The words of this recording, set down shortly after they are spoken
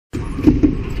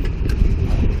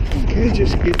Okay,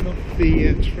 just getting off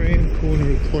the tram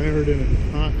corner of Clarendon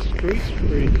and Park Street,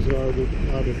 very desirable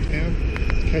part of town.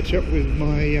 Catch up with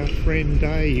my friend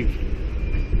Dave.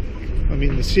 I'm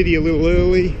in the city a little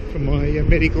early for my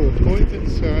medical appointment,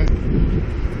 so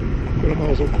but I might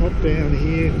as well pop down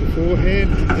here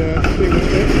beforehand and see what's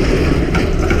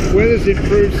happening. Weather's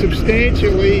improved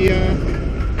substantially.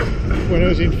 When I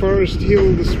was in Forest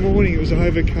Hill this morning, it was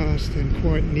overcast and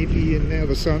quite nippy, and now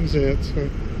the sun's out, so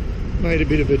made a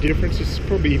bit of a difference. It's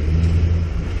probably,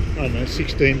 I don't know,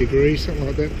 16 degrees, something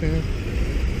like that now.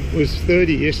 It was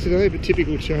 30 yesterday, but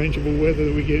typical changeable weather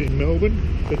that we get in Melbourne.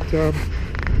 But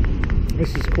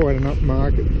this is quite an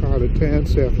upmarket part of town,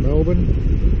 South Melbourne.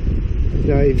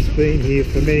 Dave's been here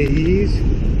for many years,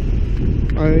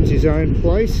 owns his own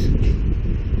place,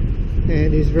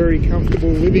 and is very comfortable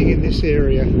living in this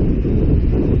area,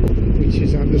 which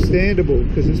is understandable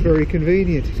because it's very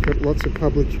convenient. He's got lots of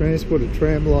public transport, a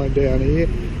tram line down here,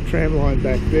 tram line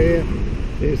back there,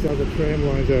 there's other tram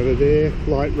lines over there,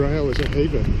 light rail, there's a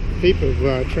heap of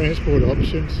transport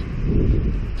options.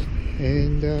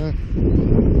 And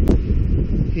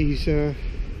he's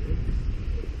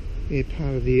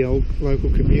part of the old local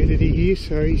community here,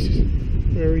 so he's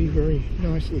very, very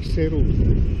nicely settled.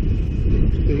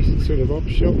 Decent sort of op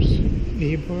shops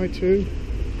nearby too.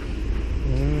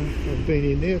 I've been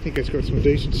in there, I think it's got some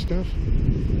decent stuff,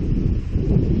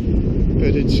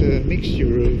 but it's a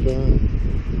mixture of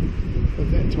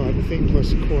that type of thing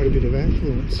plus quite a bit of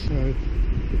affluence. So,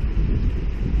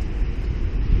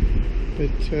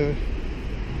 but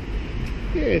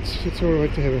yeah, it's all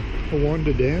right to have a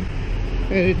wander down,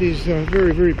 and it is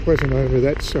very, very pleasant over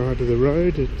that side of the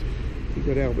road. You've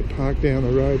got Albert Park down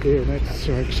the road there, and that's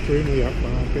extremely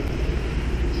upmarket.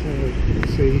 So you can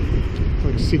see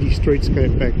like city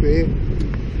streetscape back there,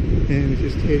 and we're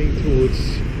just heading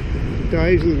towards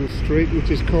Dave's little street, which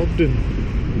is Cobden,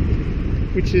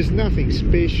 which is nothing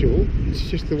special. It's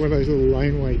just one of those little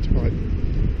laneway type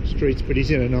streets, but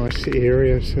he's in a nice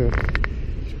area, so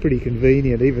it's pretty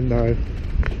convenient, even though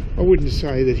I wouldn't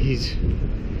say that his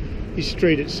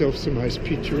street itself's the most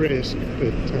picturesque,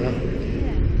 but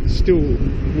still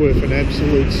worth an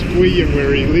absolute squeeze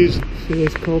where he lives. So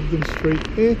there's Cobden Street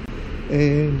there,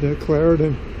 and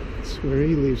Clarendon, that's where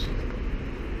he lives.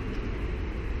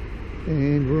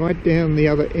 And right down the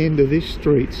other end of this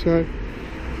street, so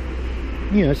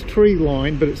you know, it's tree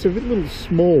lined, but it's a little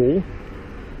small.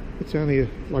 It's only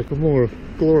like a more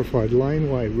glorified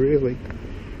laneway, really.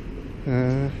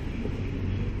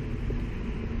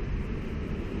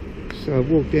 So I've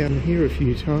walked down here a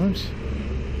few times.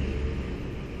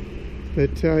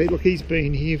 But look, he's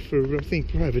been here for I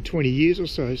think over 20 years or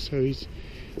so. So he's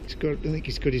got, I think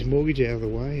he's got his mortgage out of the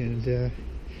way, and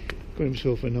got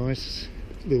himself a nice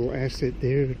little asset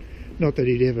there. Not that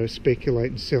he'd ever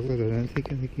speculate and sell it. I don't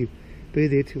think. I think he'd be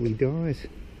there till he dies.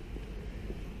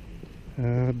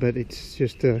 But it's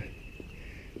just to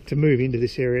move into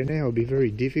this area now would be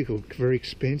very difficult, very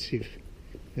expensive,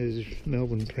 as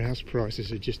Melbourne house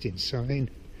prices are just insane.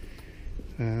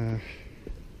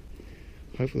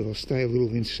 Hopefully I'll stay a little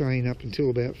insane up until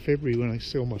about February when I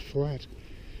sell my flat.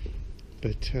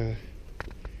 But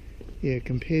yeah,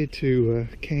 compared to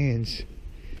Cairns,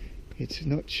 it's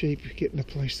not cheap getting a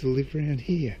place to live around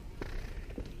here.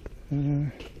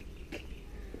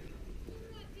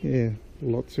 Yeah,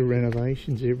 lots of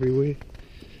renovations everywhere.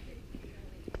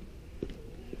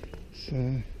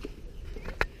 So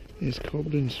there's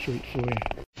Cobden Street for you.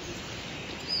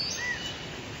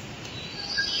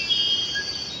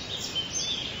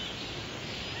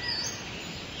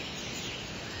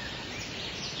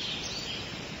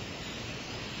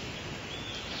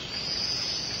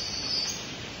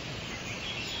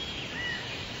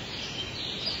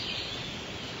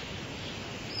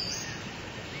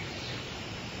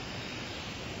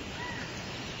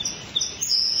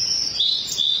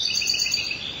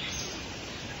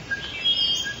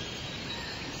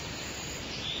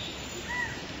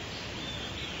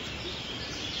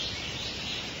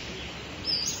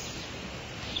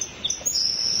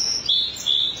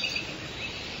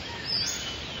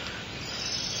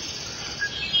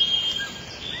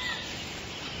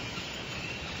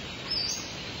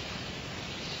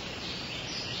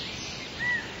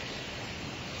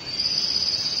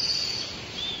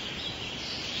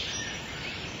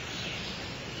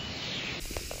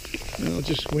 I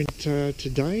just went to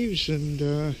Dave's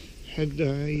and had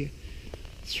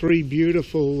 3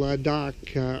 beautiful dark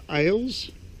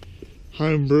ales,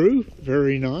 home brew,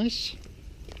 very nice.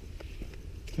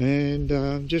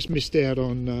 and just missed out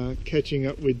on catching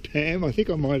up with Pam. I think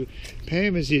I might.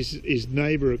 Pam is his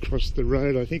neighbour across the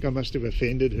road. I think I must have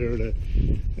offended her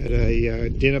at a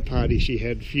dinner party she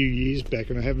had a few years back,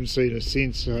 and I haven't seen her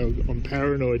since. So I'm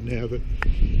paranoid now that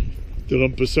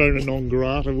I'm persona non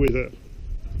grata with her.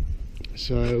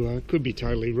 So I could be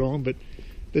totally wrong, but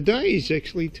the day is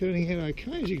actually turning out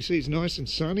okay. As you can see, it's nice and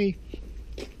sunny.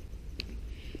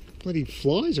 Bloody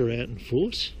flies are out in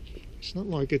force. It's not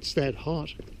like it's that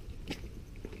hot.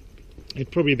 It's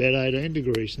probably about 18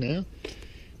 degrees now.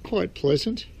 Quite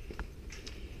pleasant.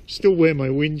 Still wear my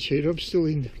wind sheet. I'm still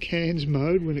in Cairns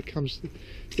mode when it comes to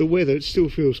the weather. It still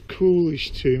feels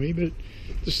coolish to me, but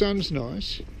the sun's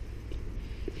nice.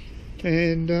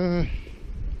 And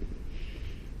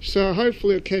so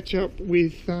hopefully I'll catch up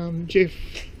with Jeff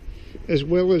as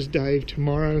well as Dave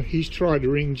tomorrow. He's tried to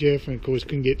ring Jeff and of course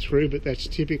couldn't get through, but that's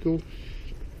typical.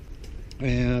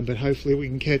 But hopefully we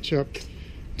can catch up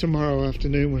tomorrow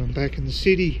afternoon when I'm back in the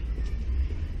city.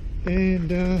 And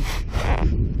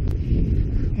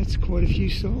that's quite a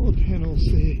few solar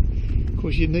panels there. Of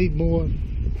course you need more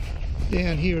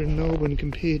down here in Melbourne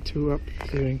compared to up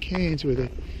there in Cairns, where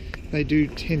they do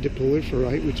tend to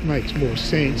proliferate, which makes more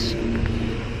sense.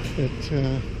 But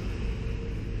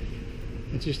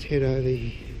I just head over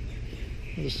the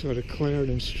other side of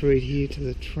Clarendon Street here to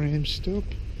the tram stop.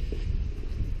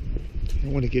 I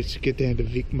want to get down to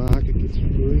Vic Market, get some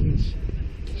greens,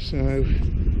 so I'll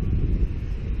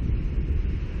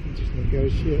just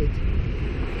negotiate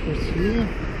across here,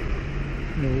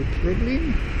 no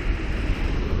problem.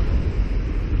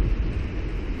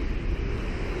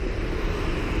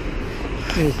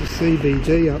 There's the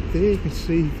CBD up there, you can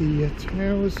see the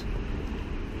towers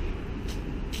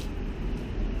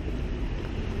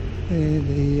and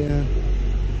the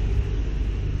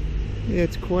yeah,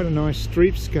 it's quite a nice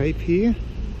streetscape here.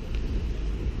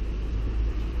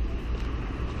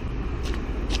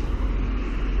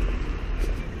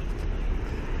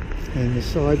 And the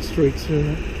side streets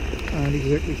aren't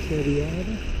exactly shabby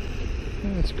either.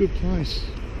 Oh, it's a good place,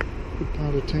 good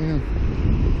part of town.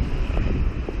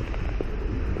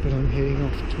 But I'm heading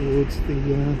off towards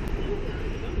the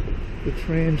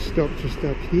tram stop just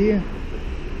up here.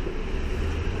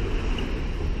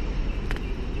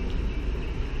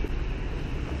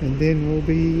 And then we'll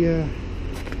be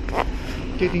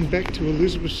getting back to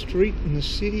Elizabeth Street in the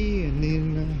city, and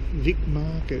then Vic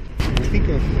Market. I think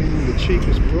I found the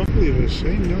cheapest broccoli I've ever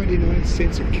seen, 99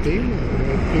 cents a kilo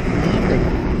at Vic Market.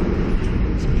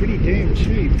 It's pretty damn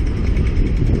cheap.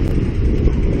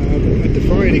 I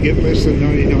defy you to get less than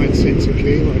 99 cents a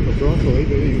kilo for broccoli,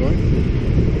 but anyway.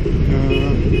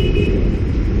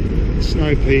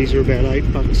 Snow peas are about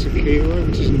 $8 a kilo,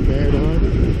 which isn't bad either.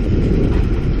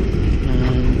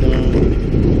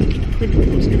 I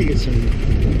was going to get some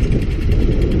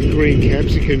green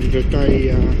capsicum, but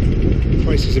the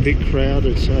place is a bit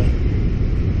crowded, so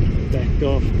backed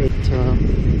off. But I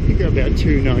think they're about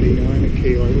 $2.99 a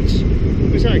kilo, which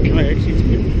was okay actually. It's a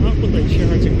bit up what they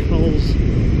charge at Coles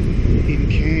in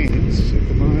Cairns at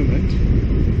the moment,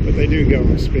 but they do go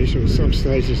on special. Some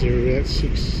stages they're about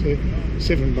 $6,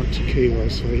 $7 a kilo,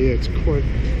 so yeah, it's quite a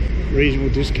reasonable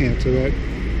discount to that.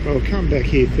 I'll come back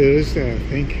here Thursday, I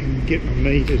think, and get my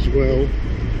meat as well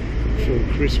for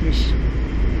Christmas.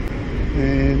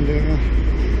 And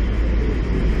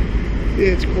yeah,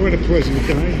 it's quite a pleasant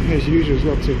day. As usual, there's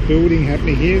lots of building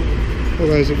happening here.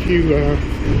 Although there's a few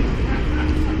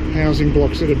housing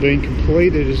blocks that have been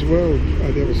completed as well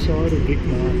on the other side of Vic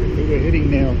Market. But we're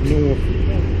heading now north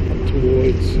up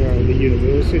towards the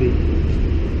university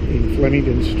in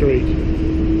Flemington Street.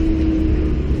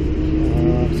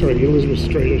 Sorry, Elizabeth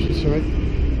Street I should say.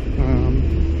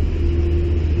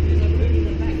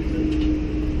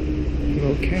 Good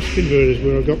old Cash Converters,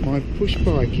 where I got my push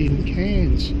bike in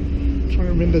Cairns. I'm trying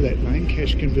to remember that name,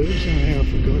 Cash Converters. I don't know how I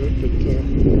forgot it, but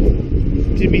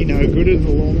did me no good in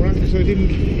the long run because I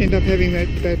didn't end up having that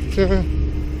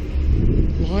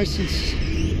license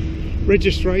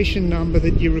registration number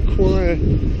that you require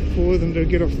for them to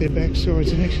get off their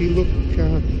backsides and actually look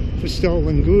for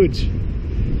stolen goods.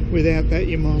 Without that,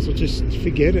 you might as well just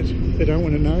forget it. They don't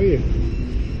want to know you,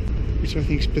 which I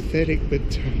think is pathetic, but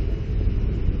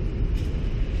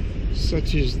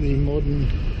such is the modern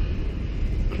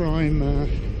crime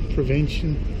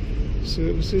prevention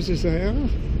services as they are.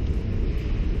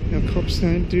 Our cops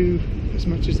don't do as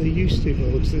much as they used to by the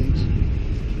looks of things.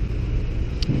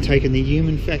 Taking the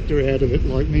human factor out of it,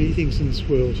 like many things in this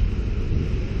world.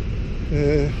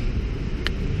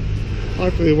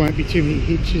 Hopefully there won't be too many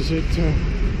hitches at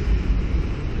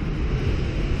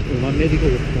my medical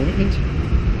appointment.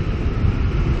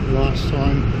 last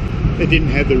time they didn't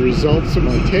have the results of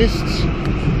my tests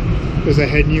because they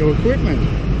had new equipment.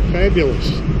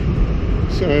 Fabulous.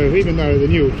 So even though the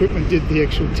new equipment did the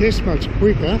actual test much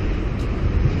quicker,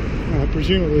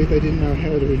 presumably they didn't know how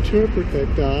to interpret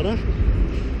that data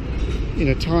in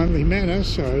a timely manner,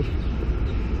 so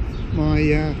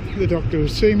the doctor who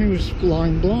was seeing me was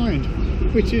flying blind,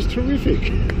 which is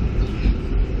terrific.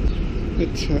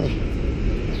 But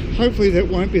hopefully that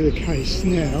won't be the case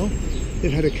now.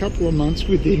 They've had a couple of months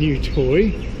with their new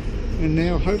toy, and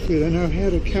now hopefully they know how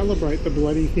to calibrate the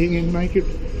bloody thing and make it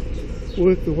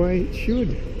work the way it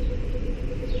should.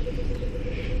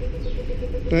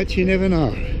 But you never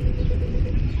know.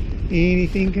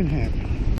 Anything can happen.